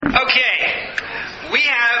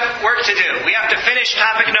finish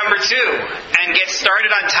topic number 2 and get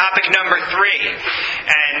started on topic number 3.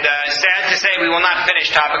 And sad to say, we will not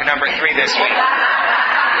finish topic number 3 this week.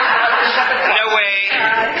 No way,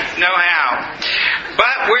 no how.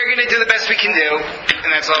 But we're going to do the best we can do,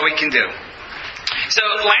 and that's all we can do. So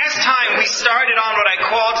last time we started on what I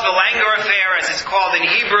called the Langer affair, as it's called in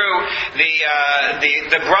Hebrew,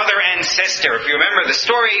 the brother and sister. If you remember the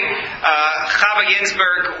story, Chava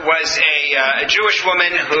Ginsburg was a Jewish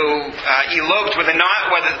woman who eloped with a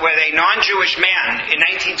non-Jewish man in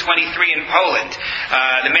 1923 in Poland.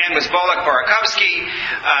 The man was Bolek Borakowski.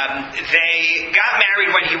 They got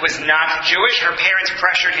married when he was not Jewish. Her parents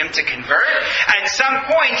pressured him to convert. At some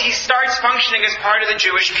point, he starts functioning as part of the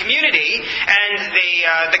Jewish community, and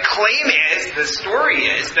the claim is, the story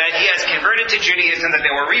is, that he has converted to Judaism, that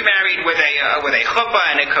they were remarried with a chuppah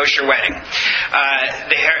and a kosher wedding.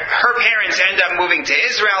 Her parents end up moving to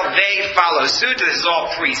Israel. They follow suit. This is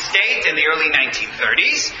all pre-state in the early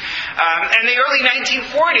 1930s. In the early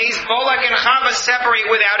 1940s, Bolek and Chava separate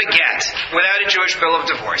without a get, without a Jewish bill of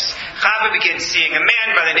divorce. Chava begins seeing a man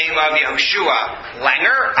by the name of Chava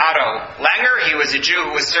Langer, Otto Langer. He was a Jew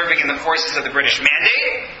who was serving in the forces of the British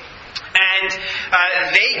Mandate. And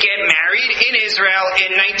they get married in Israel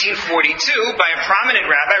in 1942 by a prominent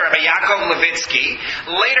rabbi, Rabbi Yaakov Levitsky.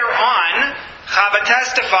 Later on, Chava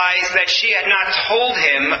testifies that she had not told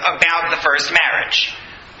him about the first marriage.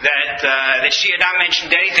 That she had not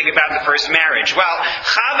mentioned anything about the first marriage. Well,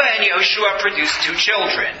 Chava and Yehoshua produced 2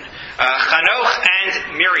 children, Chanoch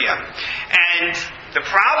and Miriam. And the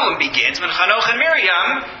problem begins when Chanoch and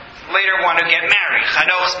Miriam later want to get married.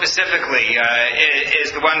 Chanoch specifically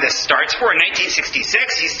is the one that starts for. In 1966,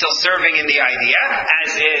 he's still serving in the IDF,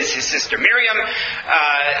 as is his sister Miriam.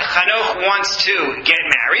 Chanoch wants to get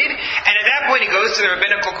married, and at that point he goes to the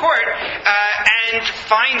rabbinical court and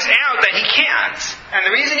finds out that he can't. And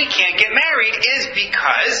the reason he can't get married is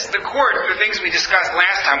because the court, the things we discussed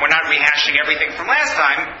last time, we're not rehashing everything from last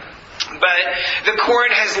time, but the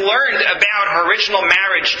court has learned about her original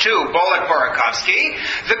marriage to Bolek Borakowski.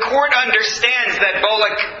 The court understands that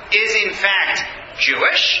Bolek is in fact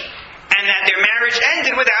Jewish, and that their marriage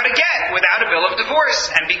ended without a get, without a bill of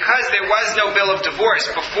divorce. And because there was no bill of divorce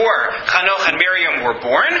before Chanoch and Miriam were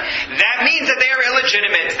born, that means that they are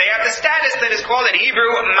illegitimate. They have the status that is called in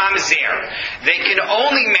Hebrew mamzer. They can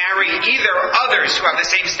only marry either others who have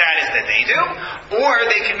the same status that they do, or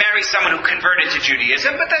they can marry someone who converted to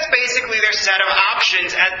Judaism, but that's basically their set of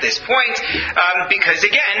options at this point, because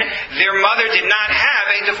again, their mother did not have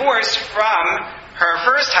a divorce from her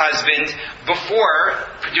first husband before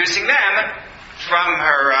producing them from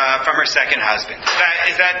her second husband.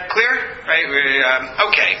 Is that clear? Right?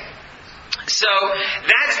 Okay. So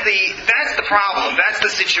that's the problem. That's the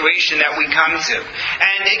situation that we come to.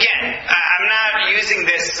 And again, I'm not using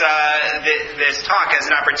this talk as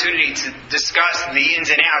an opportunity to discuss the ins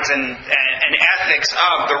and outs and ethics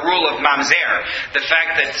of the rule of mamzer. The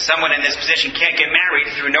fact that someone in this position can't get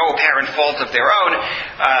married through no apparent fault of their own.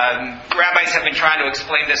 Rabbis have been trying to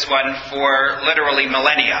explain this one for literally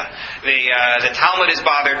millennia. The Talmud is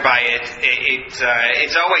bothered by it.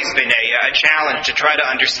 It's always been a challenge to try to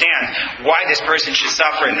understand why this person should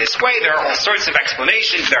suffer in this way. There are all sorts of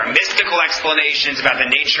explanations. There are mystical explanations about the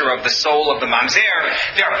nature of the soul of the mamzer.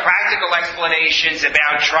 There are practical explanations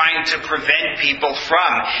about trying to prevent people from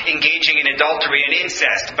engaging in adultery and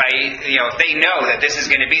incest by, if they know that this is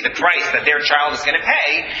going to be the price that their child is going to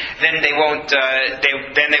pay, then they won't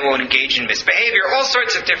engage in misbehavior. All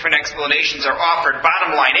sorts of different explanations are offered.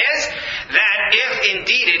 Bottom line is that if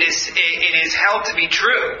indeed it is held to be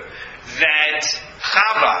true that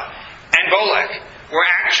Chava and Bolek were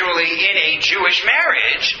actually in a Jewish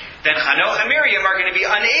marriage, then Chanoch and Miriam are going to be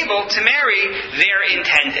unable to marry their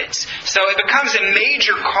intendeds. So it becomes a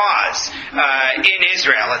major cause in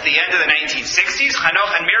Israel. At the end of the 1960s,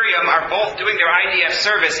 Chanoch and Miriam are both doing their IDF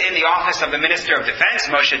service in the office of the Minister of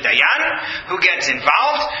Defense, Moshe Dayan, who gets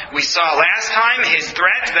involved. We saw last time his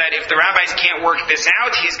threat that if the rabbis can't work this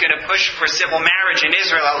out, he's going to push for civil marriage in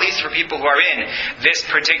Israel, at least for people who are in this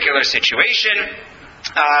particular situation.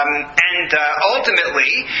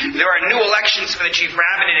 Ultimately, there are new elections for the chief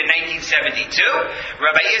rabbinate in 1972.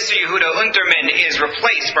 Rabbi Yisrael Yehuda Unterman is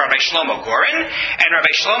replaced by Rabbi Shlomo Goren, and Rabbi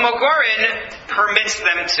Shlomo Goren permits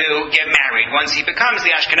them to get married once he becomes the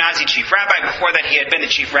Ashkenazi chief rabbi. Before that, he had been the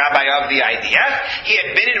chief rabbi of the IDF. He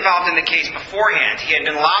had been involved in the case beforehand. He had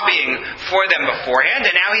been lobbying for them beforehand,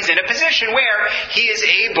 and now he's in a position where he is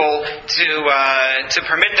able to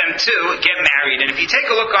permit them to get married. And if you take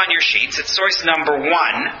a look on your sheets at source number 1,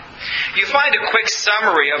 you find a quick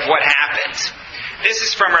summary of what happened. This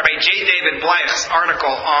is from Rabbi J. David Blythe's article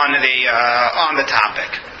on the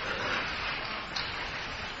topic.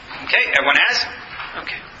 Okay, everyone has?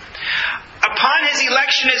 Okay. Upon his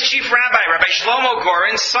election as chief rabbi, Rabbi Shlomo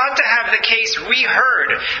Goren sought to have the case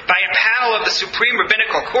reheard by a panel of the Supreme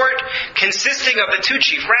Rabbinical Court consisting of the two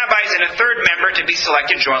chief rabbis and a third member to be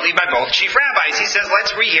selected jointly by both chief rabbis. He says,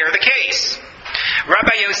 let's rehear the case.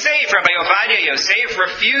 Rabbi Ovadia Yosef,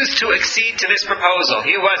 refused to accede to this proposal.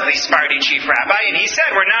 He was the Sephardi chief rabbi, and he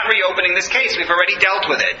said, we're not reopening this case, we've already dealt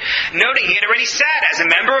with it. Noting he had already sat as a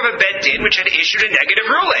member of a Beit Din which had issued a negative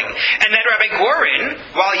ruling, and that Rabbi Goren,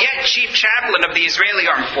 while yet chief chaplain of the Israeli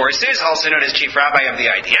Armed Forces, also known as chief rabbi of the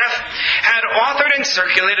IDF, had authored and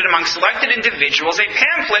circulated among selected individuals a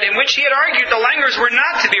pamphlet in which he had argued the Langers were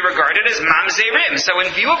not to be regarded as mamzerim. So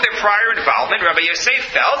in view of their prior involvement, Rabbi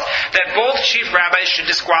Yosef felt that both chief rabbis should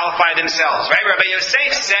disqualify themselves, right? Rabbi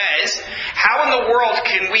Yosef says, how in the world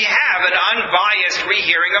can we have an unbiased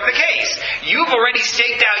rehearing of the case? You've already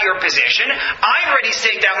staked out your position. I've already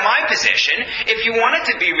staked out my position. If you want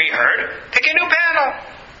it to be reheard, pick a new panel.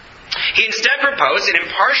 He instead proposed an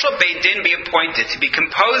impartial Beit Din be appointed to be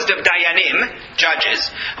composed of dayanim, judges,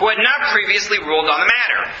 who had not previously ruled on the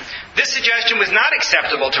matter. This suggestion was not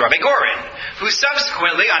acceptable to Rabbi Goren, who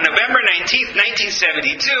subsequently, on November 19,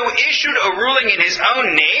 1972, issued a ruling in his own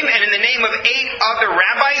name and in the name of 8 other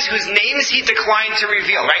rabbis whose names he declined to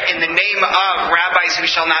reveal, right? In the name of rabbis who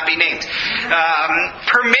shall not be named,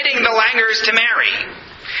 permitting the Langers to marry.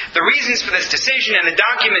 The reasons for this decision and the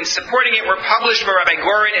documents supporting it were published by Rabbi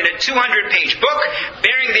Goren in a 200-page book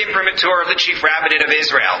bearing the imprimatur of the chief rabbinate of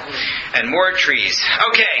Israel. And more trees.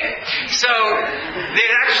 Okay, so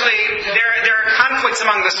there are conflicts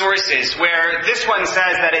among the sources where this one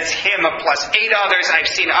says that it's him plus 8 others.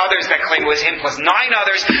 I've seen others that claim it was him plus 9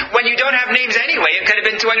 others. When you don't have names anyway, it could have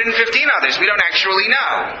been 215 others. We don't actually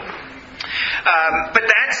know. But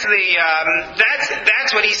that's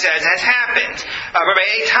what he says has happened. Rabbi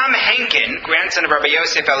Eitam Henkin, grandson of Rabbi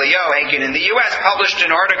Yosef Eliyahu Henkin in the U.S., published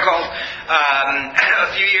an article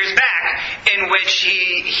a few years back in which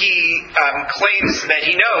he claims that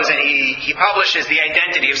he knows, and he publishes the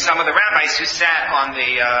identity of some of the rabbis who sat on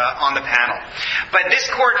the panel. But this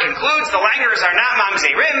court concludes the Langers are not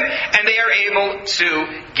mamzerim, and they are able to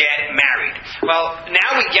get married. Well,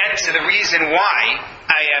 now we get to the reason why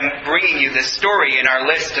I am bringing you this story in our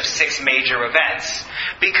list of 6 major events.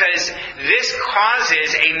 Because this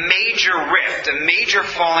causes a major rift, a major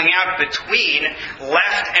falling out between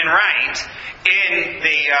left and right in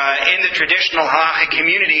the traditional halachic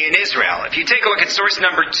community in Israel. If you take a look at source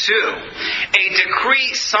number 2, a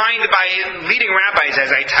decree signed by leading rabbis,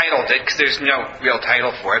 as I titled it, because there's no real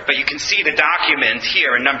title for it, but you can see the document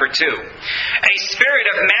here in number 2. A spirit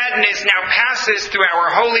of madness now passes through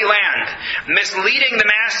our holy land, misleading the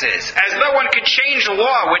masses, as though one could change a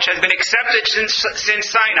law which has been accepted since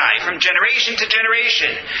Sinai, from generation to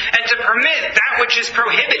generation, and to permit that which is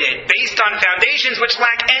prohibited based on foundations which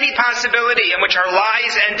lack any possibility and which are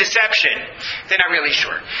lies and deception. They're not really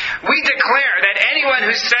sure. We declare that anyone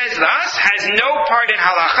who says thus has no part in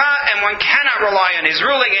halacha, and one cannot rely on his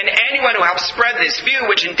ruling, and anyone who helps spread this view,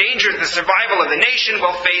 which endangers the survival of the nation,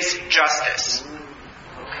 will face justice.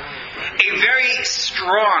 A very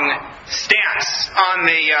strong stance on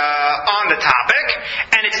the topic,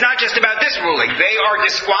 and it's not just about this ruling. They are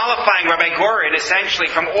disqualifying Rabbi Goren essentially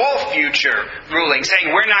from all future rulings,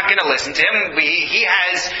 saying we're not going to listen to him. He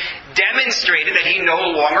has demonstrated that he no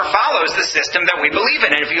longer follows the system that we believe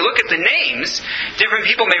in. And if you look at the names, different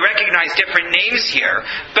people may recognize different names here,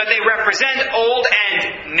 but they represent old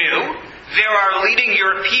and new. There are leading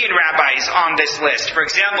European rabbis on this list. For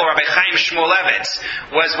example, Rabbi Chaim Shmulevitz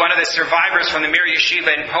was one of the survivors from the Mir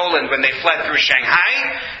Yeshiva in Poland when they fled through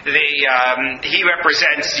Shanghai. He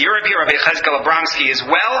represents Europe here. Rabbi Cheskel Abramsky as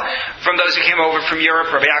well. From those who came over from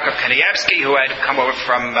Europe, Rabbi Yaakov Kanievsky, who had come over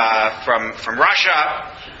from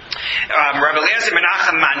Russia. Rabbi Eliezer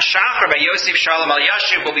Menachem Manshach, Rabbi Yosef Shalom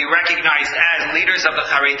Al-Yashiv will be recognized as leaders of the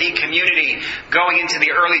Haredi community going into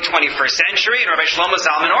the early 21st century, and Rabbi Shlomo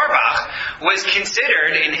Zalman Auerbach was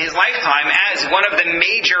considered in his lifetime as one of the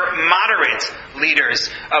major moderate leaders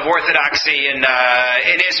of Orthodoxy in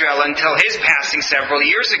Israel until his passing several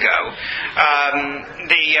years ago.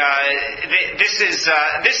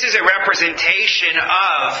 This is a representation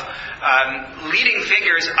of leading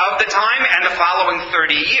figures of the time and the following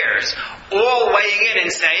 30 years, all weighing in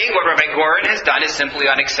and saying what Rabbi Goren has done is simply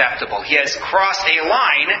unacceptable. He has crossed a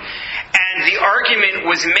line, and the argument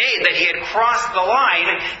was made that he had crossed the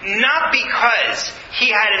line not because he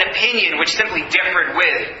had an opinion which simply differed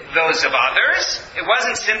with those of others. It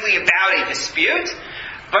wasn't simply about a dispute,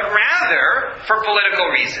 but rather for political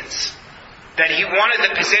reasons. that he wanted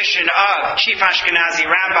the position of chief Ashkenazi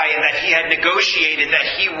rabbi and that he had negotiated that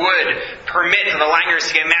he would permit the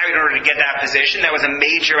Langers to get married in order to get that position. That was a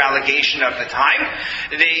major allegation of the time.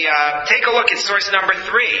 Take a look at source number 3,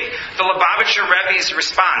 the Lubavitcher Rebbe's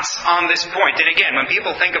response on this point. And again, when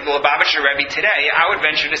people think of the Lubavitcher Rebbe today, I would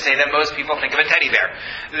venture to say that most people think of a teddy bear.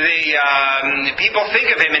 People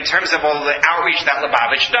think of him in terms of all the outreach that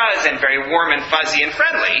Lubavitch does, and very warm and fuzzy and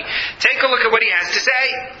friendly. Take a look at what he has to say.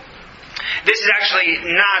 This is actually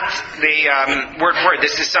not the word for word.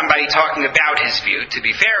 This is somebody talking about his view. To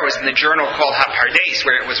be fair, it was in the journal called HaPardes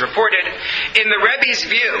where it was reported. In the Rebbe's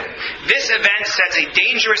view, this event sets a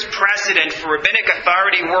dangerous precedent for rabbinic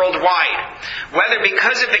authority worldwide, whether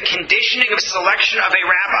because of the conditioning of selection of a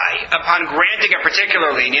rabbi upon granting a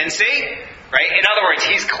particular leniency. Right? In other words,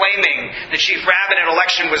 he's claiming the chief rabbinate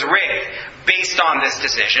election was rigged based on this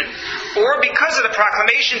decision, or because of the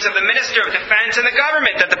proclamations of the Minister of Defense and the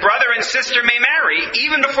government that the brother and sister may marry,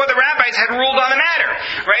 even before the rabbis had ruled on the matter.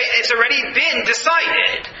 Right? It's already been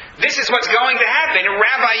decided. This is what's going to happen.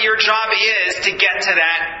 Rabbi, your job is to get to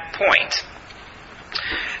that point.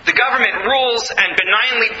 The government rules and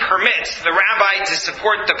benignly permits the rabbi to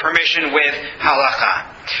support the permission with halacha.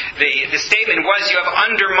 The statement was, you have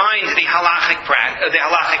undermined the halachic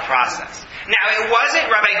process. Now, it wasn't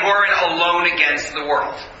Rabbi Goren alone against the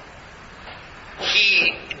world.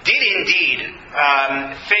 He did indeed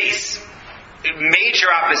face major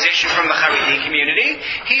opposition from the Haredi community.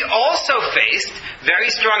 He also faced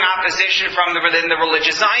very strong opposition from within the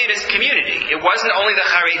religious Zionist community. It wasn't only the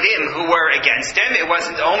Haredim who were against him. It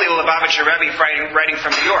wasn't only the Lubavitcher Rebbe writing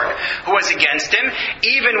from New York who was against him.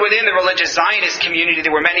 Even within the religious Zionist community,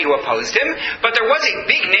 there were many who opposed him. But there was a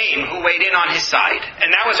big name who weighed in on his side,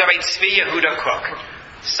 and that was Rabbi Tzvi Yehuda Kook,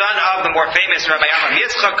 son of the more famous Rabbi Avraham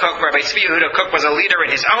Yitzchak Kook. Rabbi Tzvi Yehuda Kook was a leader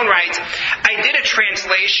in his own right. I did a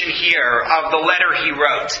translation here of the letter he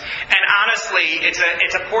wrote, and honestly, it's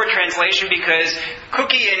a poor translation because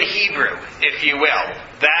Cookie in Hebrew, if you will,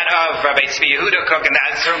 that of Rabbi Tzvi Yehuda Kook and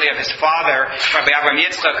that certainly of his father, Rabbi Avraham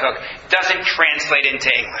Yitzchak Kook, doesn't translate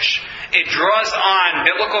into English. It draws on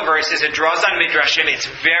biblical verses, it draws on midrashim, it's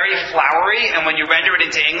very flowery, and when you render it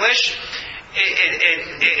into English,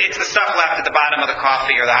 it's the stuff left at the bottom of the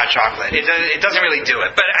coffee or the hot chocolate. It doesn't really do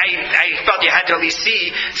it. But I felt you had to at least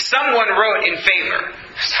see someone wrote in favor.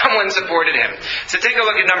 Someone supported him. So take a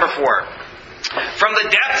look at number 4. From the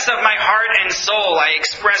depths of my heart and soul, I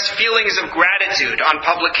express feelings of gratitude on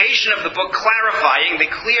publication of the book clarifying the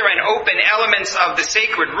clear and open elements of the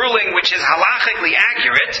sacred ruling, which is halachically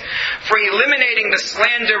accurate, for eliminating the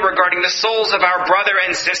slander regarding the souls of our brother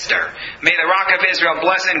and sister. May the Rock of Israel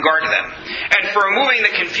bless and guard them. And for removing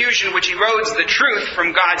the confusion which erodes the truth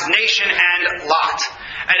from God's nation and lot.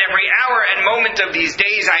 At every hour and moment of these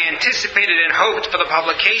days, I anticipated and hoped for the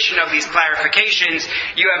publication of these clarifications.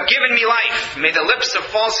 You have given me life. May the lips of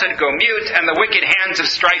falsehood go mute, and the wicked hands of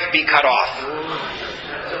strife be cut off.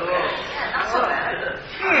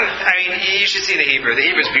 I mean, you should see the Hebrew. The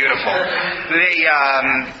Hebrew is beautiful.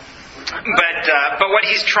 But what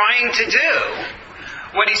he's trying to do,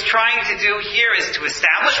 here is to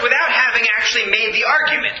establish, without having actually made the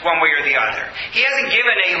argument one way or the other. He hasn't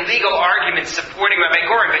given a legal argument supporting Rabbi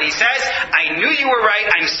Goren, but he says, I knew you were right.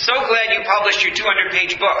 I'm so glad you published your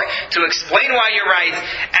 200-page book to explain why you're right,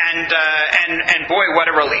 and boy, what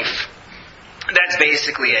a relief. That's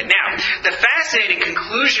basically it. Now, the fascinating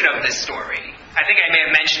conclusion of this story, I think I may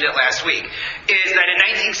have mentioned it last week, is that in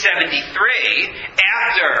 1973,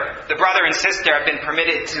 after the brother and sister have been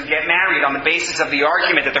permitted to get married on the basis of the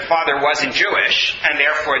argument that their father wasn't Jewish and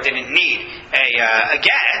therefore didn't need a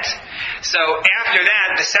get, so after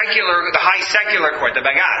that, the high secular court, the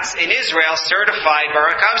Bagatz, in Israel certified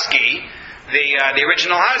Barakovsky, the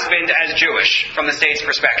original husband, as Jewish from the state's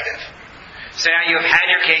perspective. So now you've had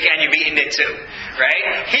your cake and you've eaten it too,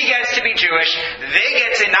 right? He gets to be Jewish, they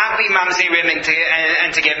get to not be mamzerim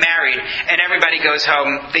and to get married, and everybody goes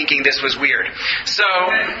home thinking this was weird. So,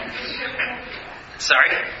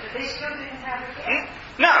 sorry? They still didn't have a cake?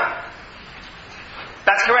 No.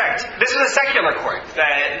 That's correct. This was a secular court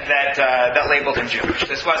that labeled him Jewish.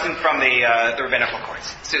 This wasn't from the rabbinical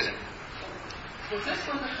courts. Susan? Was this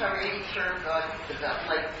when the Haredi term got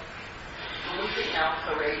like losing out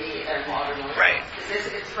Haredi and modern life? Right.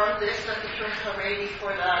 It's from this that the term Haredi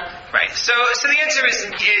for that? Right. So the answer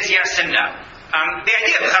is yes and no. The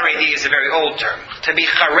idea of Haredi is a very old term. To be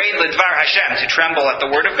chared l'dvar Hashem, to tremble at the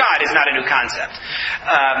word of God, is not a new concept.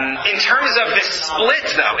 In terms of the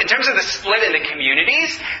split, though, in terms of the split in the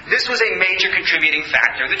communities, this was a major contributing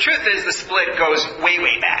factor. The truth is the split goes way,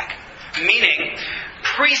 way back. Meaning,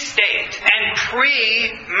 pre-state and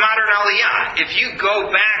pre-modern Aliyah. If you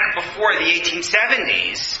go back before the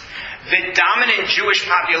 1870s, the dominant Jewish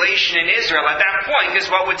population in Israel at that point is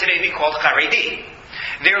what would today be called Haredi.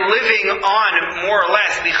 They're living on, more or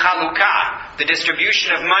less, the chalukah, the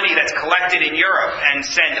distribution of money that's collected in Europe and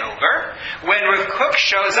sent over. When Rav Kook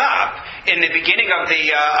shows up in the beginning of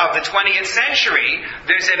the 20th century,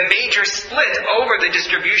 there's a major split over the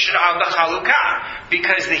distribution of the chalukah,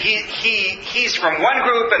 because he's from one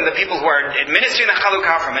group and the people who are administering the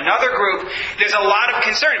chalukah from another group. There's a lot of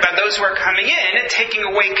concern about those who are coming in and taking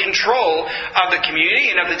away control of the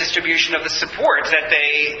community and of the distribution of the support that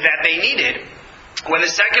they needed. When the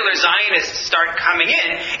secular Zionists start coming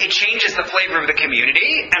in, it changes the flavor of the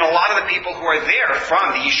community, and a lot of the people who are there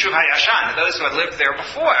from the Yishuv HaYashan, those who had lived there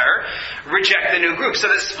before, reject the new group. So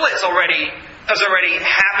the split's already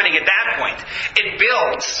happening at that point. It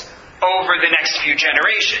builds over the next few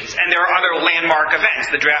generations. And there are other landmark events,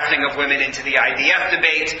 the drafting of women into the IDF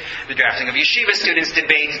debate, the drafting of yeshiva students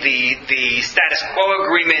debate, the status quo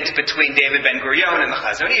agreement between David Ben-Gurion and the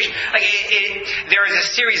Chazon Ish. There is a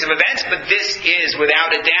series of events, but this is,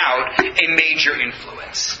 without a doubt, a major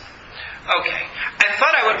influence. Okay. I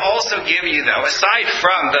thought I would also give you, though, aside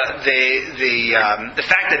from the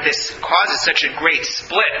fact that this causes such a great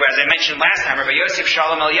split, where, as I mentioned last time, Rabbi Yosef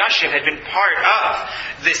Shalom Elyashiv had been part of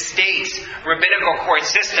the state's rabbinical court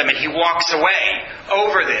system, and he walks away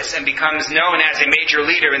over this and becomes known as a major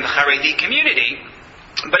leader in the Haredi community.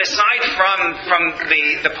 But aside from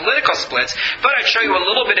the political splits, I thought I'd show you a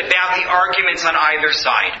little bit about the arguments on either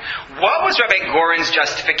side. What was Rabbi Goren's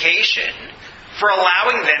justification for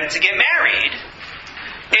allowing them to get married?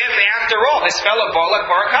 If, after all, this fellow Bolek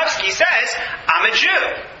Barakovsky says, I'm a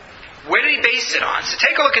Jew. Where did he base it on? So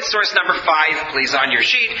take a look at source number 5, please, on your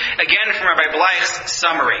sheet. Again, from Rabbi Bleich's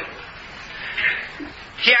summary.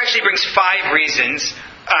 He actually brings 5 reasons.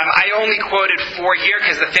 I only quoted 4 here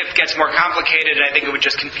because the 5th gets more complicated and I think it would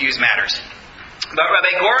just confuse matters. But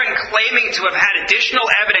Rabbi Goren, claiming to have had additional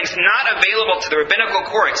evidence not available to the rabbinical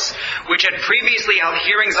courts, which had previously held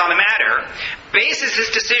hearings on the matter, bases his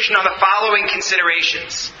decision on the following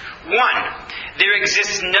considerations. 1. There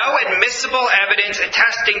exists no admissible evidence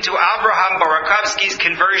attesting to Abraham Barakovsky's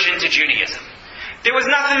conversion to Judaism. There was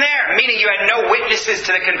nothing there, meaning you had no witnesses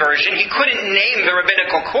to the conversion. He couldn't name the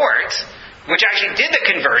rabbinical court, which actually did the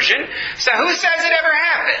conversion. So who says it ever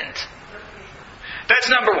happened? That's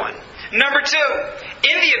number 1. Number 2,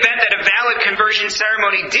 in the event that a valid conversion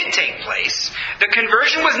ceremony did take place, the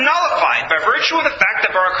conversion was nullified by virtue of the fact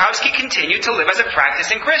that Barakovsky continued to live as a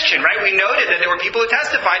practicing Christian, right? We noted that there were people who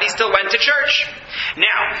testified he still went to church.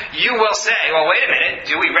 Now, you will say, well, wait a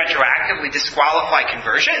minute, do we retroactively disqualify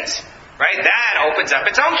conversions? Right? That opens up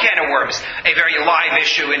its own can of worms, a very live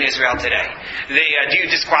issue in Israel today. Do you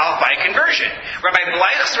disqualify a conversion? Rabbi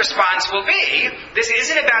Bleich's response will be, this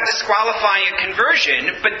isn't about disqualifying a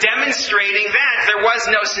conversion, but demonstrating that there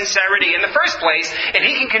was no sincerity in the first place, and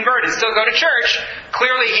he can convert and still go to church.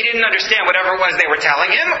 Clearly he didn't understand whatever it was they were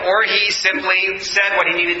telling him, or he simply said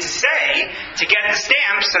what he needed to say to get the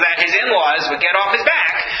stamp so that his in-laws would get off his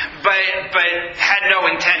back, but had no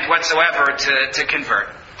intent whatsoever to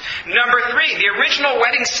convert. Number 3, the original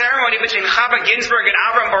wedding ceremony between Chava Ginsburg and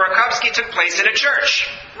Avram Barakovsky took place in a church.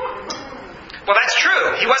 Well, that's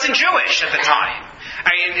true. He wasn't Jewish at the time.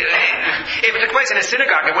 I mean, if it took place in a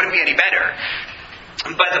synagogue, it wouldn't be any better.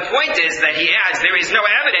 But the point is that he adds, there is no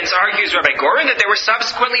evidence, argues Rabbi Goren, that they were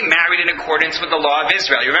subsequently married in accordance with the law of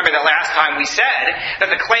Israel. You remember that last time we said that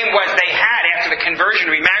the claim was they had, after the conversion,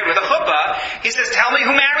 remarried with a chuppah. He says, tell me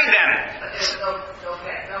who married them.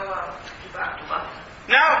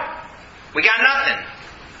 No, we got nothing.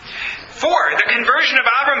 4. The conversion of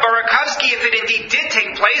Avram Barakovsky, if it indeed did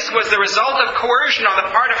take place, was the result of coercion on the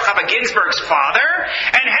part of Chava Ginsburg's father,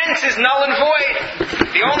 and hence is null and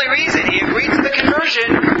void. The only reason he agreed to the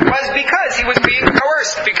conversion was because he was being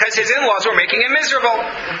coerced, because his in-laws were making him miserable.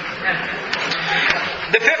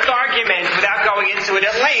 The 5th argument, without going into it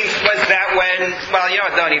at length, was that when, well, you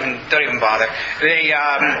know what, don't even bother.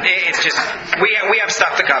 It's just, we have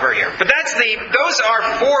stuff to cover here. But those are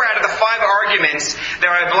 4 out of the 5 arguments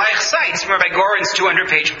that Rabbi Bleich cites from Rabbi Goren's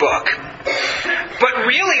 200-page book. But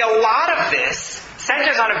really, a lot of this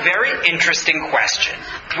centers on a very interesting question,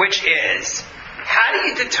 which is, how do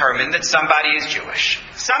you determine that somebody is Jewish?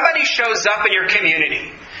 Somebody shows up in your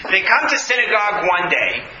community. They come to synagogue one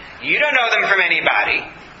day. You don't know them from anybody,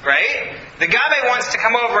 right? The Gabbai wants to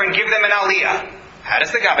come over and give them an aliyah. How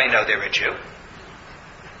does the Gabbai know they're a Jew?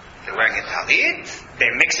 They're wearing a talit.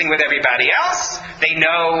 They're mixing with everybody else. They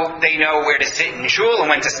know where to sit in shul and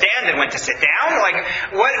when to stand and when to sit down. Like,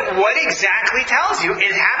 what exactly tells you?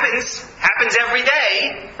 It happens every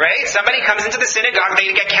day, right? Somebody comes into the synagogue,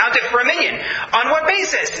 they get counted for 1 million. On what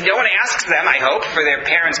basis? No one asks them, I hope, for their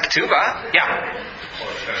parents' ketubah. Yeah. Well,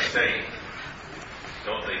 I was going to say,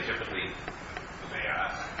 don't they typically, they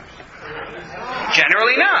ask?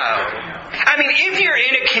 Generally, no. I mean, if you're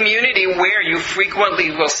in a community where you frequently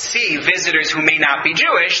will see visitors who may not be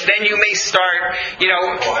Jewish, then you may start,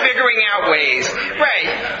 figuring out ways.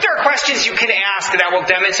 Right. There are questions you can ask that will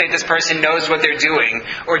demonstrate this person knows what they're doing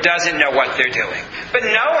or doesn't know what they're doing. But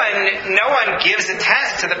no one gives a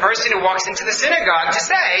test to the person who walks into the synagogue to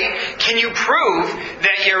say, can you prove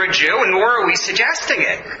that you're a Jew, and nor are we suggesting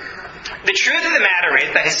it. The truth of the matter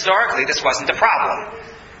is that historically this wasn't a problem.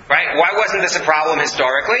 Right? Why wasn't this a problem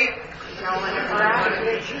historically? Who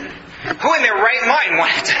in their right mind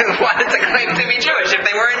wanted to claim to be Jewish if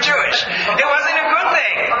they weren't Jewish? It wasn't a good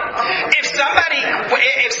thing. If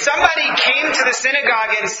somebody came to the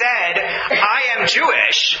synagogue and said, I am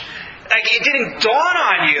Jewish, like, it didn't dawn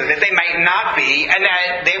on you that they might not be, and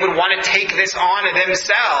that they would want to take this on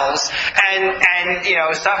themselves and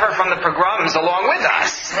suffer from the pogroms along with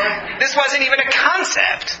us. This wasn't even a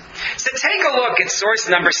concept. So take a look at source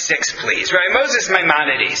number 6, please. Right, Moses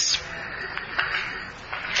Maimonides.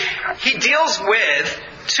 He deals with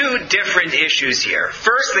 2 different issues here.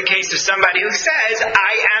 First, the case of somebody who says,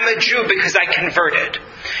 I am a Jew because I converted.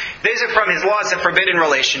 These are from his laws of forbidden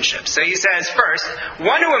relationships. So he says, first,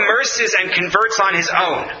 one who immerses and converts on his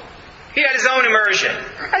own. He had his own immersion.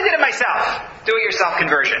 I did it myself. Do-it-yourself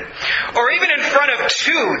conversion. Or even in front of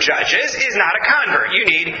 2 judges is not a convert. You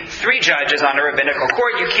need 3 judges on a rabbinical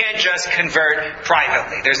court. You can't just convert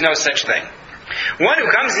privately. There's no such thing. One who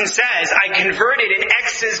comes and says, I converted in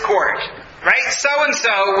X's court, right?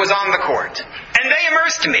 So-and-so was on the court, and they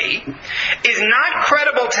immersed me, is not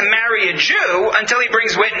credible to marry a Jew until he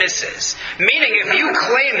brings witnesses. Meaning, if you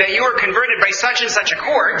claim that you were converted by such and such a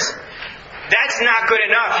court, that's not good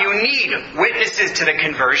enough. You need witnesses to the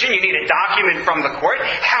conversion. You need a document from the court.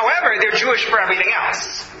 However, they're Jewish for everything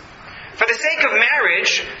else. For the sake of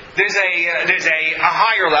marriage, there's a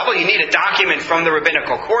higher level. You need a document from the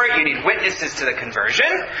rabbinical court. You need witnesses to the conversion.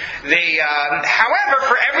 However,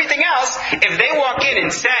 for everything else, if they walk in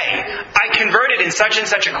and say, I converted in such and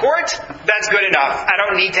such a court, that's good enough. I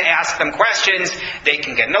don't need to ask them questions. They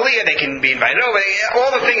can get an aliyah. They can be invited over.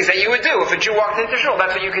 All the things that you would do if a Jew walked into shul.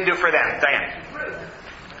 That's what you can do for them. Diane.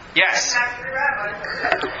 Yes.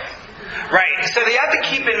 Right. So you have to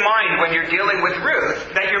keep in mind when you're dealing with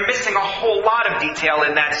Ruth that you're missing a whole lot of detail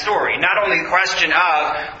in that story. Not only the question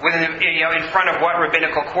of, in front of what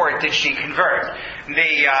rabbinical court did she convert?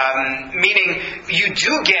 Meaning you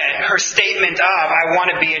do get her statement of, I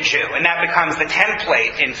want to be a Jew. And that becomes the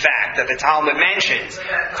template, in fact, that the Talmud mentions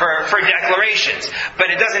for declarations.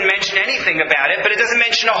 But it doesn't mention anything about it, but it doesn't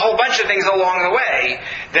mention a whole bunch of things along the way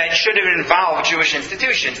that should have involved Jewish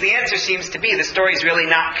institutions. The answer seems to be the story is really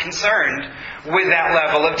not concerned with that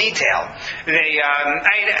level of detail.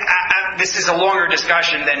 This is a longer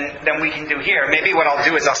discussion than we can do here. Maybe what I'll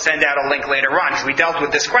do is I'll send out a link later on, because we dealt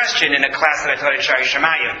with this question in a class that I taught at Shari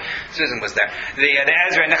Shemayim. Susan was there. The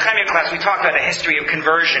Ezra and Nehemiah class, we talked about the history of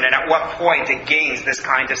conversion and at what point it gains this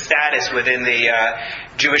kind of status within the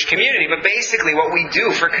Jewish community. But basically what we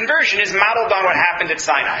do for conversion is modeled on what happened at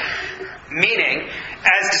Sinai. Meaning,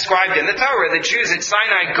 as described in the Torah, the Jews at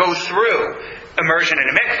Sinai go through immersion in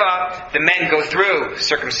a mikvah. The men go through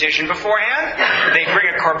circumcision beforehand. They bring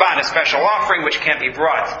a korban, a special offering, which can't be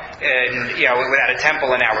brought without a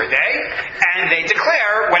temple in our day. And they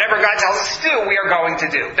declare, whatever God tells us to do, we are going to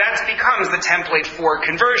do. That becomes the template for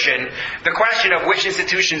conversion. The question of which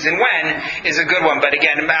institutions and when is a good one. But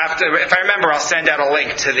again, if I remember, I'll send out a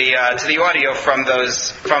link to the audio from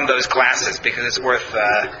those classes, because it's worth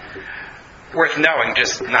knowing,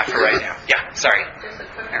 just not for right now. Yeah, sorry. Just a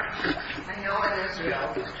quick I know in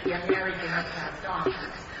Israel, you're married, you have to have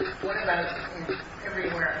documents. What about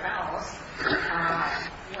everywhere else?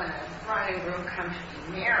 When a bride and groom come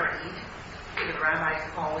to be married, the rabbi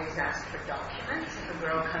always asks for documents. If a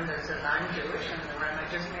girl comes and says, I'm Jewish, and the rabbi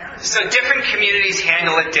just marries. So different communities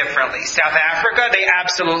handle it differently. South Africa, they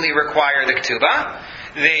absolutely require the ketubah.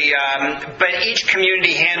 But each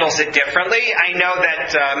community handles it differently. I know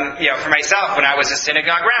that, for myself, when I was a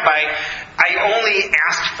synagogue rabbi, I only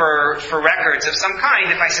asked for records of some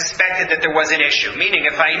kind if I suspected that there was an issue. Meaning,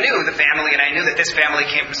 if I knew the family, and I knew that this family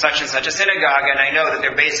came from such and such a synagogue, and I know that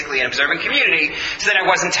they're basically an observant community, so then I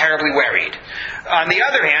wasn't terribly worried. On the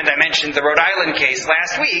other hand, I mentioned the Rhode Island case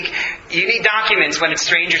last week. You need documents when it's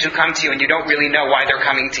strangers who come to you and you don't really know why they're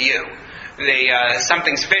coming to you.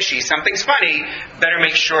 something's fishy, something's funny, better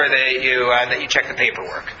make sure that you check the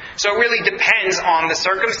paperwork. So it really depends on the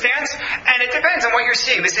circumstance, and it depends on what you're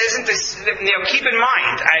seeing. This isn't this. Keep in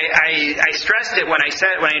mind, I stressed it when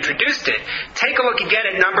I introduced it. Take a look again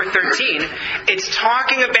at number 13. It's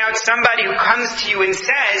talking about somebody who comes to you and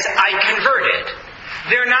says, "I converted."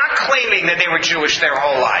 They're not claiming that they were Jewish their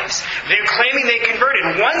whole lives. They're claiming they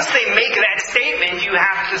converted. Once they make that statement, you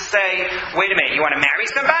have to say, wait a minute, you want to marry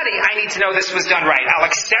somebody? I need to know this was done right. I'll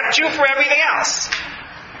accept you for everything else.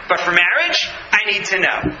 But for marriage, I need to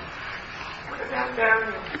know. What about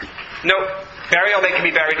burial? Nope. Burial, they can be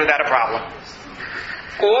buried without a problem.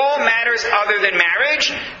 All matters other than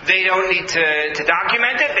marriage, they don't need to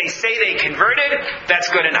document it. They say they converted. That's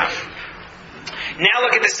good enough. Now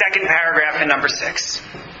look at the second paragraph in number 6.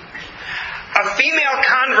 A female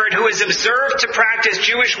convert who is observed to practice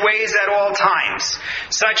Jewish ways at all times,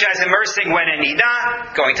 such as immersing when in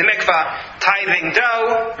nidah, going to mikvah, tithing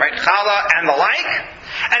dough, right, challah, and the like,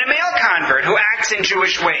 and a male convert who acts in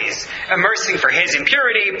Jewish ways, immersing for his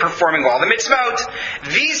impurity, performing all the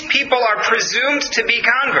mitzvot. These people are presumed to be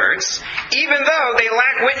converts, even though they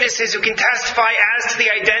lack witnesses who can testify as to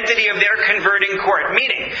the identity of their converting court.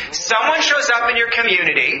 Meaning, someone shows up in your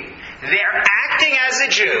community, they're acting as a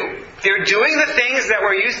Jew, they're doing the things that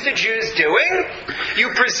we're used to Jews doing, you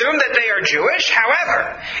presume that they are Jewish.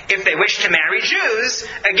 However, if they wish to marry Jews,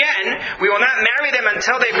 again, we will not marry them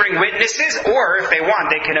until they bring witnesses, or if they want,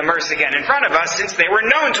 they can immerse again in front of us, since they were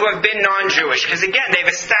known to have been non-Jewish. Because again, they've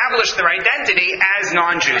established their identity as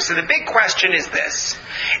non-Jews. So the big question is this.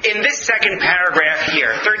 In this second paragraph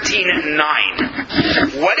here,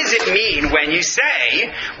 13:9, what does it mean when you say,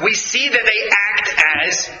 we see that they act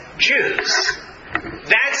as Jews?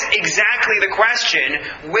 That's exactly the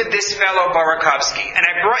question with this fellow Barakovsky. And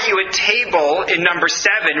I brought you a table in number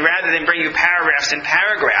 7 rather than bring you paragraphs and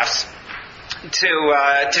paragraphs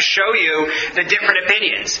to show you the different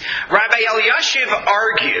opinions. Rabbi Elyashiv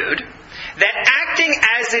argued that acting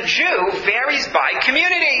as a Jew varies by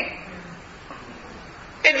community.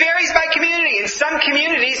 It varies by community. In some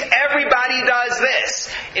communities, everybody does this.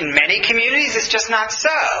 In many communities, it's just not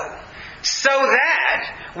so. So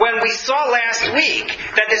that, when we saw last week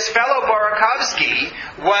that this fellow Barakovsky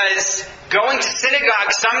was going to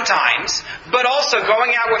synagogue sometimes, but also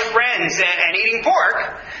going out with friends and eating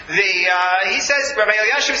pork, he says, Rabbi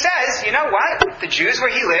Elyashiv says, you know what? The Jews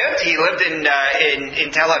where he lived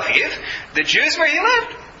in Tel Aviv, the Jews where he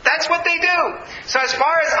lived, that's what they do. So as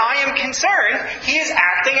far as I am concerned, he is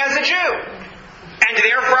acting as a Jew. And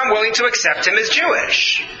therefore I'm willing to accept him as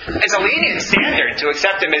Jewish. It's a lenient standard to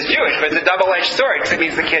accept him as Jewish, but it's a double-edged sword because it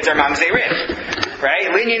means the kids are mamzerim.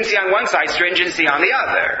 Right? Leniency on one side, stringency on the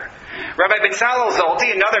other. Rabbi Bezalel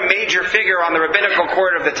Zolty, another major figure on the rabbinical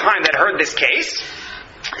court of the time that heard this case,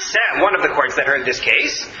 one of the courts that heard this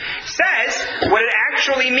case, says what it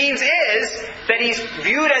actually means is that he's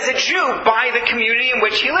viewed as a Jew by the community in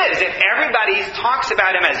which he lives. If everybody talks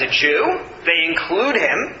about him as a Jew, they include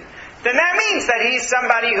him, then that means that he's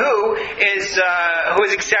somebody who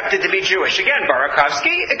is accepted to be Jewish. Again,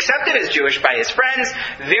 Barakovsky, accepted as Jewish by his friends,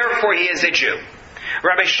 therefore he is a Jew.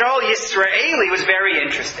 Rabbi Shaul Yisraeli was very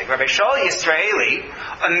interesting. Rabbi Shaul Yisraeli,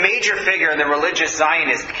 a major figure in the religious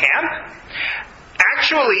Zionist camp,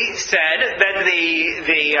 actually said that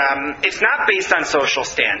it's not based on social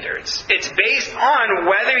standards. It's based on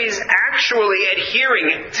whether he's actually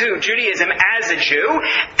adhering to Judaism as a Jew,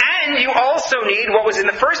 and you also need what was in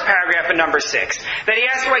the first paragraph in number 6, that he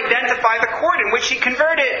has to identify the court in which he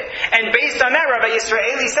converted. And based on that, Rabbi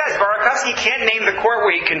Yisraeli says Barakovsky can't name the court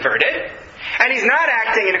where he converted, and he's not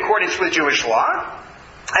acting in accordance with Jewish law,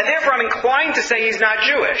 and therefore I'm inclined to say he's not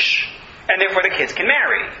Jewish, and therefore the kids can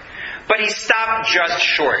marry. But he stopped just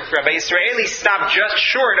short. Rabbi Yisraeli stopped just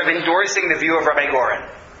short of endorsing the view of Rabbi Goren.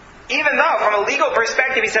 Even though, from a legal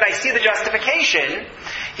perspective, he said, I see the justification,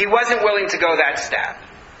 he wasn't willing to go that step.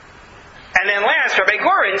 And then last, Rabbi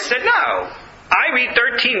Goren said, no, I read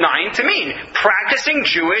 13:9 to mean practicing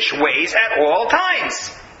Jewish ways at all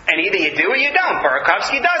times. And either you do or you don't.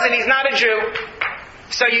 Barakovsky doesn't, he's not a Jew.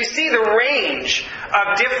 So you see the range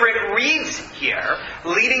of different reads here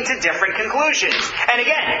leading to different conclusions. And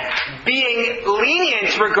again, being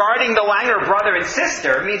lenient regarding the Langer brother and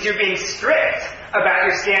sister means you're being strict about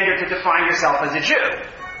your standard to define yourself as a Jew.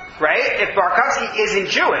 Right? If Barakovsky isn't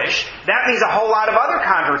Jewish, that means a whole lot of other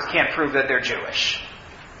converts can't prove that they're Jewish.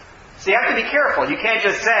 So you have to be careful. You can't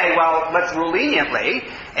just say, well, let's rule leniently.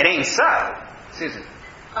 It ain't so. Susan.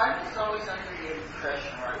 I was always under the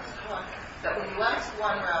impression, or I was taught, that when you ask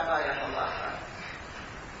one rabbi a halacha,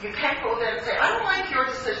 You can't go there and say, I don't like your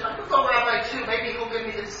decision. I'm going to go Rabbi too. Maybe he'll give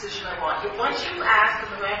me the decision I want. But once you ask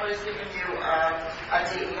and the rabbi's giving you a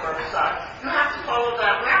date or a son, you have to follow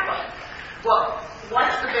that rabbi. Well,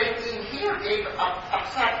 once the Beit Din here gave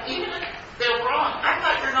upset, even if they're wrong, I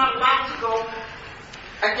thought you're not allowed to go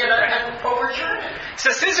and overturn it.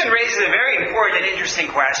 So Susan raises a very important and interesting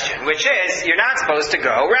question, which is, you're not supposed to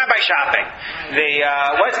go rabbi shopping.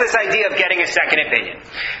 What's this idea of getting a second opinion?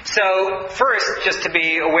 So first, just to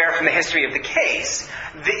be aware from the history of the case,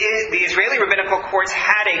 the Israeli rabbinical courts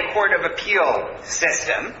had a court of appeal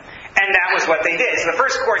system, and that was what they did. So the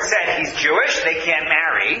first court said, he's Jewish, they can't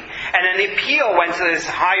marry. And then the appeal went to this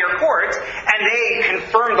higher court, and they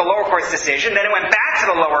confirmed the lower court's decision. Then it went back to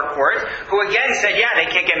the lower court, who again said, yeah, they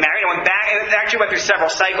can't get married. It went back. It actually went through several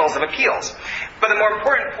cycles of appeals. But the more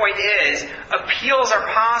important point is, appeals are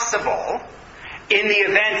possible in the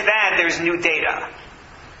event that there's new data.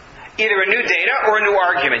 Either a new data or a new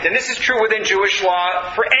argument. And this is true within Jewish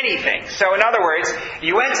law for anything. So in other words,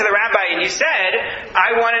 you went to the rabbi and you said,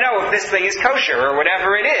 I want to know if this thing is kosher or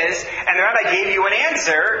whatever it is, and the rabbi gave you an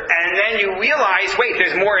answer, and then you realize, wait,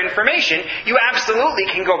 there's more information, you absolutely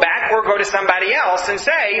can go back or go to somebody else and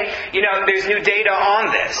say, there's new data on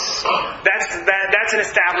this. That's an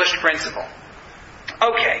established principle.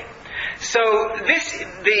 Okay. So this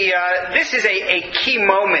is a key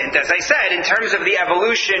moment, as I said, in terms of the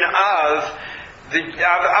evolution of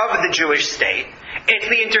the Jewish state. It's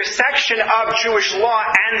the intersection of Jewish law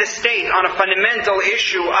and the state on a fundamental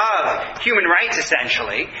issue of human rights,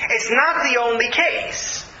 essentially. It's not the only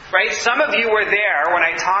case, right? Some of you were there when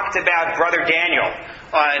I talked about Brother Daniel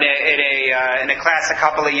in a class a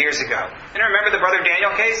couple of years ago. Anyone remember the Brother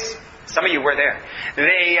Daniel case? Some of you were there.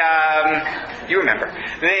 You remember.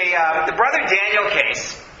 The Brother Daniel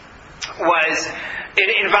case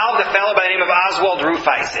it involved a fellow by the name of Oswald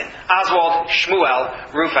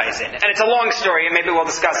Shmuel Rufeisen. And it's a long story, and maybe we'll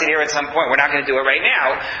discuss it here at some point. We're not going to do it right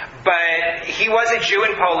now. But he was a Jew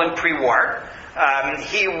in Poland pre-war.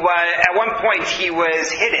 At one point he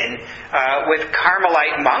was hidden with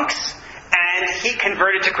Carmelite monks, and he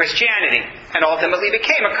converted to Christianity, and ultimately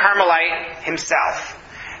became a Carmelite himself.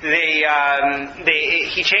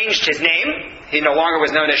 He changed his name. He no longer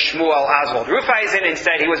was known as Shmuel Oswald Rufeisen.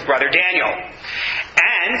 Instead, he was Brother Daniel.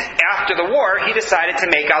 And after the war, he decided to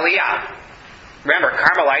make Aliyah. Remember,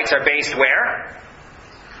 Carmelites are based where?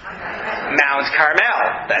 Mount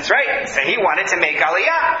Carmel. That's right. So he wanted to make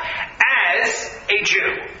Aliyah as a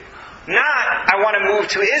Jew. Not, I want to move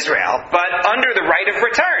to Israel, but under the right of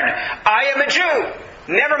return. I am a Jew.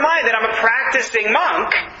 Never mind that I'm a practicing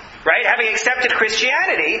monk. Right? Having accepted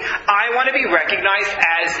Christianity, I want to be recognized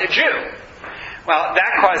as a Jew. Well,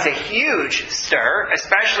 that caused a huge stir,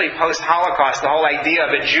 especially post-Holocaust. The whole idea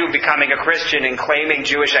of a Jew becoming a Christian and claiming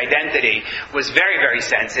Jewish identity was very, very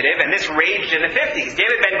sensitive, and this raged in the 50s.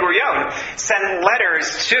 David Ben-Gurion sent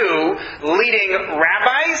letters to leading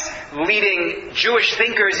rabbis, leading Jewish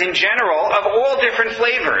thinkers in general, of all different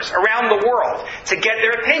flavors around the world, to get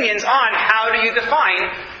their opinions on how do you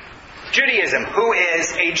define Judaism, who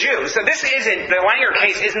is a Jew. So the Langer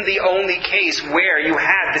case isn't the only case where you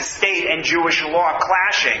have the state and Jewish law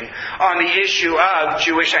clashing on the issue of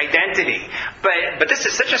Jewish identity. But this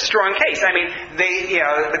is such a strong case. I mean,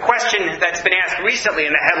 the question that's been asked recently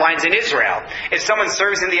in the headlines in Israel, if someone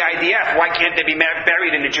serves in the IDF, why can't they be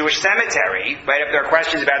buried in a Jewish cemetery? Right? If there are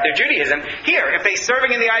questions about their Judaism. Here, if they're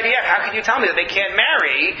serving in the IDF, how can you tell me that they can't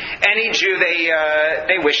marry any Jew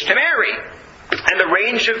they wish to marry? And the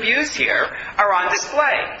range of views here are on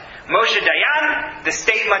display. Moshe Dayan, the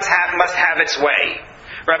state must have its way.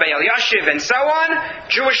 Rabbi Elyashiv and so on,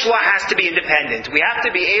 Jewish law has to be independent. We have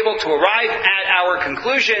to be able to arrive at our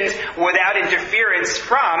conclusions without interference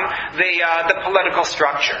from the political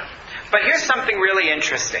structure. But here's something really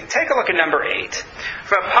interesting. Take a look at number 8.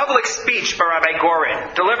 From a public speech by Rabbi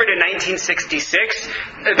Gorin, delivered in 1966,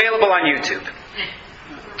 available on YouTube.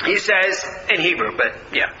 He says, in Hebrew,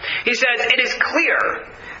 he says, it is clear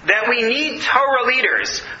that we need Torah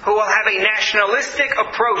leaders who will have a nationalistic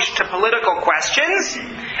approach to political questions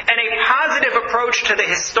and a positive approach to the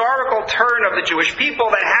historical turn of the Jewish people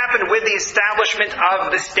that happened with the establishment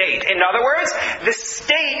of the state. In other words, the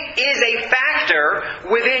state is a factor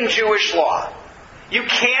within Jewish law. You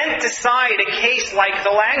can't decide a case like the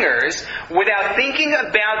Langers without thinking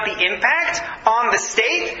about the impact on the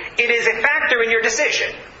state. It is a factor in your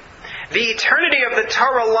decision. The eternity of the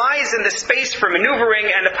Torah lies in the space for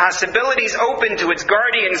maneuvering and the possibilities open to its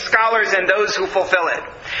guardian scholars and those who fulfill it.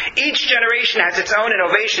 Each generation has its own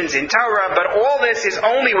innovations in Torah, but all this is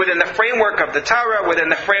only within the framework of the Torah, within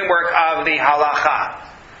the framework of the Halacha.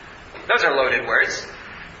 Those are loaded words.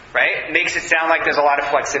 right? Makes it sound like there's a lot of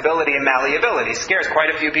flexibility and malleability. Scares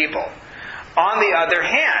quite a few people. On the other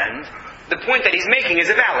hand, the point that he's making is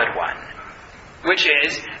a valid one, which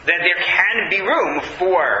is that there can be room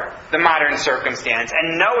for the modern circumstance,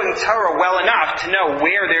 and knowing Torah well enough to know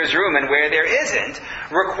where there's room and where there isn't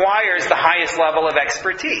requires the highest level of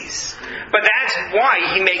expertise. But that's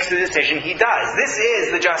why he makes the decision he does. This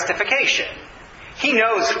is the justification. He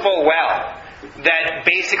knows full well that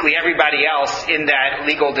basically everybody else in that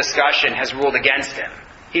legal discussion has ruled against him.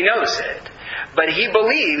 He knows it. But he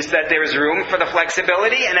believes that there's room for the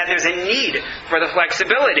flexibility and that there's a need for the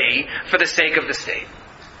flexibility for the sake of the state.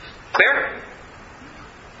 Clear?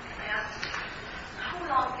 How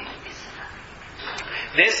long did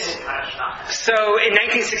This, so in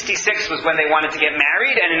 1966 was when they wanted to get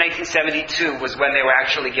married, and in 1972 was when they were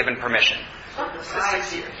actually given permission.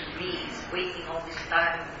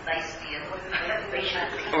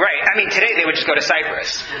 Right. I mean, today they would just go to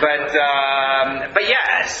Cyprus, but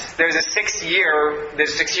yes, there's a 6 year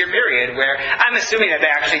period where I'm assuming that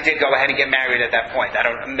they actually did go ahead and get married at that point.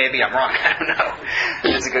 Maybe I'm wrong. I don't know.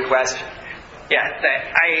 That's a good question. Yeah.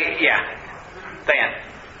 Diane.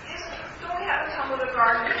 Don't we have a Talmudic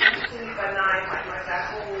argument in Banai, like that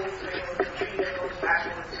whole thing with the tree that goes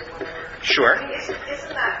backwards or whatever? Sure. I mean,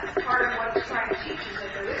 isn't that part of what it's trying to teach is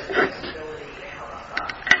that there is flexibility in halakha?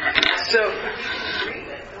 So,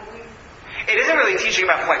 it isn't really teaching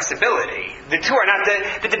about flexibility. The two are not,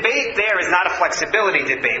 the debate there is not a flexibility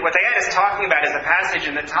debate. What Diane is talking about is a passage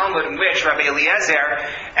in the Talmud in which Rabbi Eliezer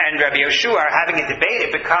and Rabbi Yoshua are having a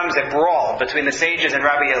debate. It becomes a brawl between the sages and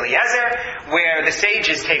Rabbi Eliezer, where the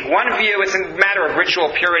sages take one view. It's a matter of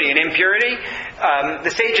ritual purity and impurity.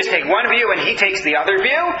 The sages take one view and he takes the other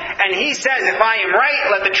view. And he says, if I am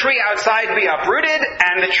right, let the tree outside be uprooted,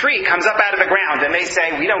 and the tree comes up out of the ground. And they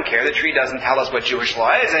say, we don't care. The tree doesn't tell us what Jewish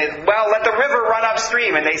law is. And, well, let the river run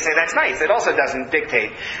upstream. And they say, that's nice. It also doesn't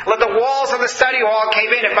dictate. Let the walls of the study hall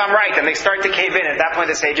cave in if I'm right. And they start to cave in. At that point,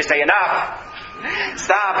 the sages say, enough.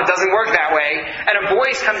 Stop. It doesn't work that way. And a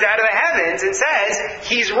voice comes out of the heavens and says,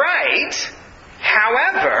 he's right.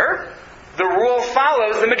 However, the rule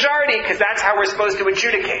follows the majority, because that's how we're supposed to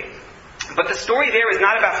adjudicate. But the story there is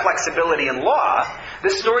not about flexibility in law. The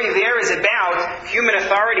story there is about human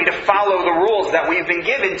authority to follow the rules that we've been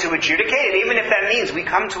given to adjudicate. And even if that means we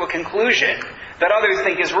come to a conclusion that others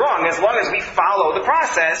think is wrong, as long as we follow the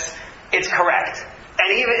process, it's correct.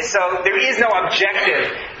 And even so, there is no objective,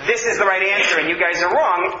 this is the right answer and you guys are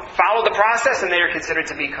wrong. Follow the process and they are considered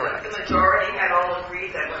to be correct. The majority had all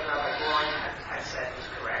agreed that what Rabbi Goren had said was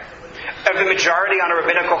correct. Of the majority on a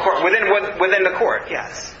rabbinical court, within the court,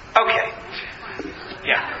 yes. Okay.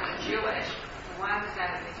 Yeah. Jewish, the ones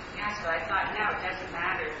that answer, I thought, no, it doesn't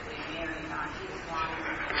matter if they marry non-Jews.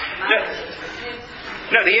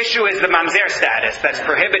 No, the issue is the mamzer status that's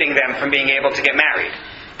prohibiting them from being able to get married.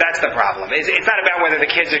 That's the problem. It's not about whether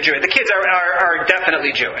the kids are Jewish. The kids are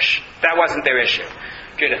definitely Jewish. That wasn't their issue.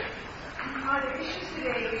 Good. Are there issues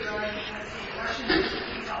today regarding the Russian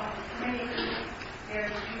people? Many of them, they're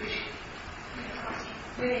Jewish.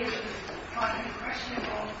 Many of them are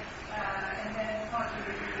questionable, and then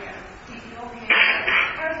possibly the Ethiopian.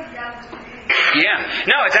 How do you balance the Yeah.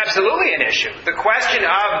 No, it's absolutely an issue. The question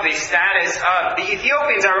of the status of the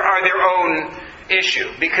Ethiopians are their own issue,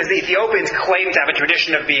 because the Ethiopians claim to have a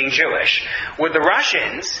tradition of being Jewish. With the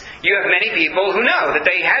Russians, you have many people who know that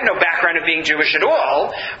they had no background of being Jewish at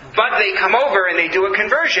all, but they come over and they do a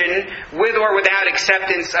conversion with or without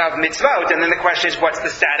acceptance of mitzvot, and then the question is, what's the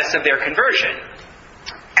status of their conversion?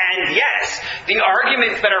 And yes, the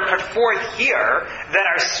arguments that are put forth here that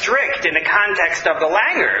are strict in the context of the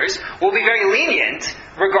Langers will be very lenient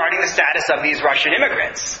regarding the status of these Russian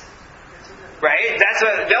immigrants. Right?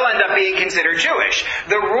 They'll end up being considered Jewish.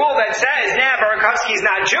 The rule that says, Barakovsky's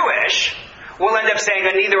not Jewish, will end up saying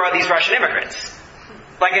that neither are these Russian immigrants.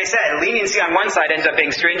 Like I said, leniency on one side ends up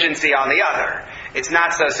being stringency on the other. It's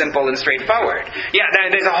not so simple and straightforward. Yeah,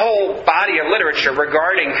 there's a whole body of literature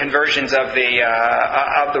regarding conversions of the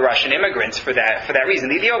Russian immigrants for that reason.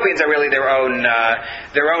 The Ethiopians are really their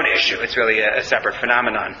own issue. It's really a separate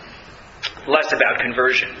phenomenon. Less about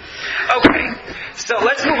conversion. Okay, so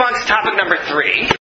let's move on to topic number 3.